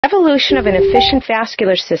Evolution of an efficient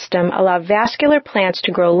vascular system allowed vascular plants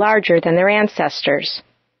to grow larger than their ancestors.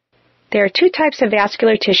 There are two types of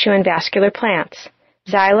vascular tissue in vascular plants,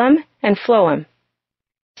 xylem and phloem.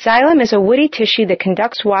 Xylem is a woody tissue that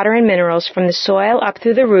conducts water and minerals from the soil up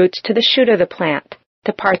through the roots to the shoot of the plant,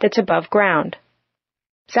 the part that's above ground.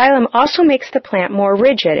 Xylem also makes the plant more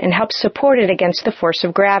rigid and helps support it against the force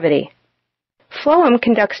of gravity. Phloem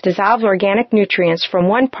conducts dissolved organic nutrients from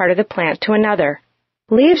one part of the plant to another.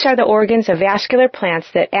 Leaves are the organs of vascular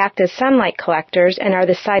plants that act as sunlight collectors and are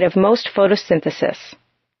the site of most photosynthesis.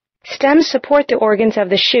 Stems support the organs of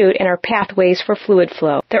the shoot and are pathways for fluid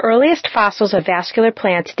flow. The earliest fossils of vascular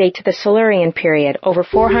plants date to the Silurian period, over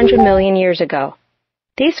 400 million years ago.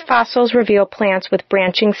 These fossils reveal plants with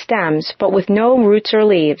branching stems, but with no roots or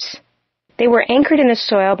leaves. They were anchored in the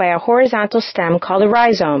soil by a horizontal stem called a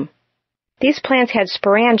rhizome. These plants had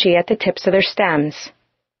sporangia at the tips of their stems.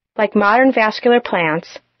 Like modern vascular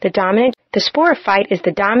plants, the sporophyte is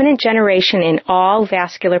the dominant generation in all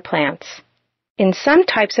vascular plants. In some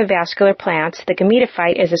types of vascular plants, the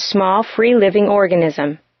gametophyte is a small, free-living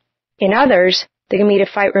organism. In others, the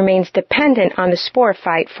gametophyte remains dependent on the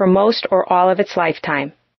sporophyte for most or all of its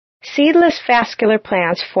lifetime. Seedless vascular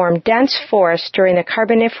plants formed dense forests during the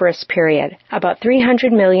Carboniferous period, about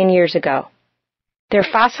 300 million years ago. Their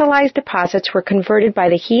fossilized deposits were converted by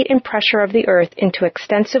the heat and pressure of the earth into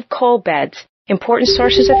extensive coal beds, important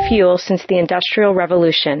sources of fuel since the Industrial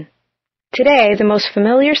Revolution. Today, the most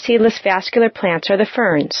familiar seedless vascular plants are the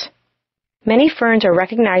ferns. Many ferns are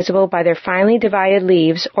recognizable by their finely divided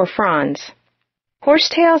leaves or fronds.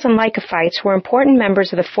 Horsetails and lycophytes were important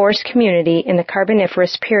members of the forest community in the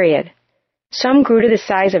Carboniferous period. Some grew to the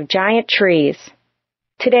size of giant trees.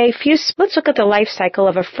 Today, let's look at the life cycle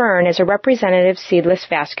of a fern as a representative seedless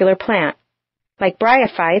vascular plant. Like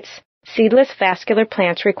bryophytes, seedless vascular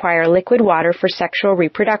plants require liquid water for sexual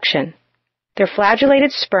reproduction. Their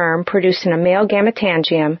flagellated sperm, produced in a male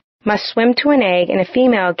gametangium, must swim to an egg in a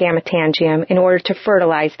female gametangium in order to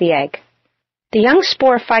fertilize the egg. The young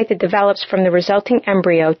sporophyte that develops from the resulting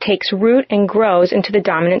embryo takes root and grows into the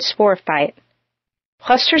dominant sporophyte.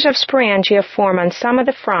 Clusters of sporangia form on some of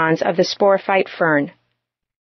the fronds of the sporophyte fern.